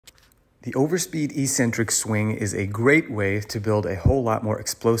The Overspeed Eccentric swing is a great way to build a whole lot more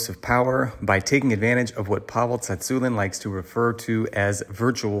explosive power by taking advantage of what Pavel Tsatsouline likes to refer to as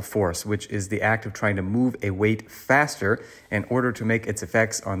virtual force, which is the act of trying to move a weight faster in order to make its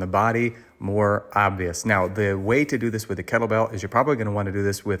effects on the body more obvious. Now, the way to do this with a kettlebell is you're probably going to want to do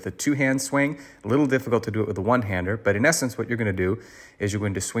this with a two-hand swing. A little difficult to do it with a one-hander, but in essence, what you're going to do is you're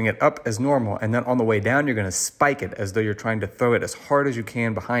going to swing it up as normal, and then on the way down, you're going to spike it as though you're trying to throw it as hard as you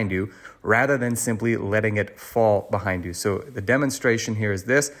can behind you, rather than simply letting it fall behind you. So the demonstration here is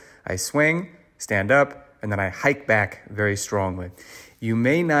this: I swing, stand up, and then I hike back very strongly. You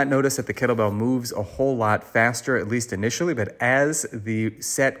may not notice that the kettlebell moves a whole lot faster, at least initially, but as the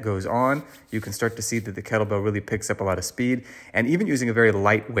set goes on, you can start to see that the kettlebell really picks up a lot of speed. And even using a very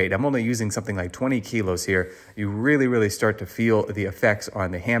light weight, I'm only using something like 20 kilos here, you really start to feel the effects on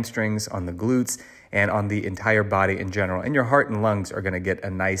the hamstrings, on the glutes, and on the entire body in general. And your heart and lungs are gonna get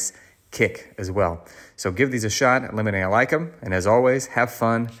a nice kick as well. So give these a shot. Let me know how you like them. And as always, have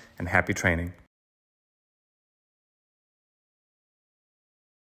fun and happy training.